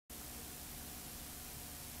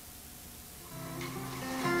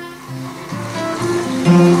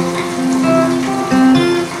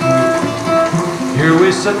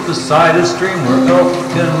sit beside a stream where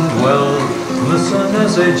elfkin dwell. Listen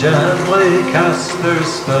as they gently cast their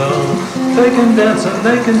spell. They can dance and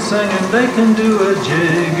they can sing and they can do a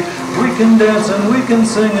jig. We can dance and we can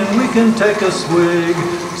sing and we can take a swig.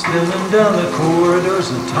 Spinning down the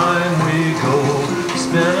corridors of time we go.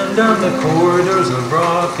 Spinning down the corridors of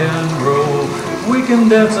rock and roll. We can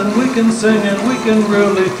dance and we can sing and we can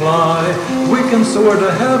really fly. We can soar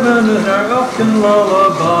to heaven in our elfkin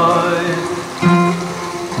lullaby.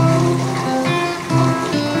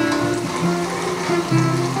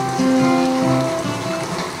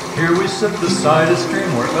 Here we sit beside a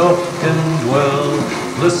stream where elfkin dwell.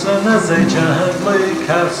 Listen as they gently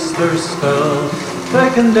cast their spell. They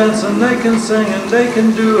can dance and they can sing and they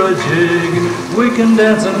can do a jig. We can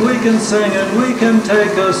dance and we can sing and we can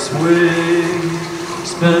take a swig.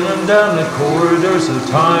 Spinning down the corridors of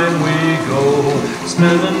time we go.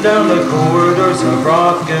 Spinning down the corridors of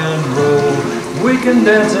rock and roll. We can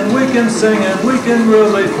dance and we can sing and we can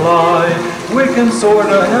really fly. We can soar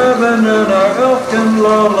to heaven in our elfkin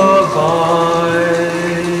lullaby.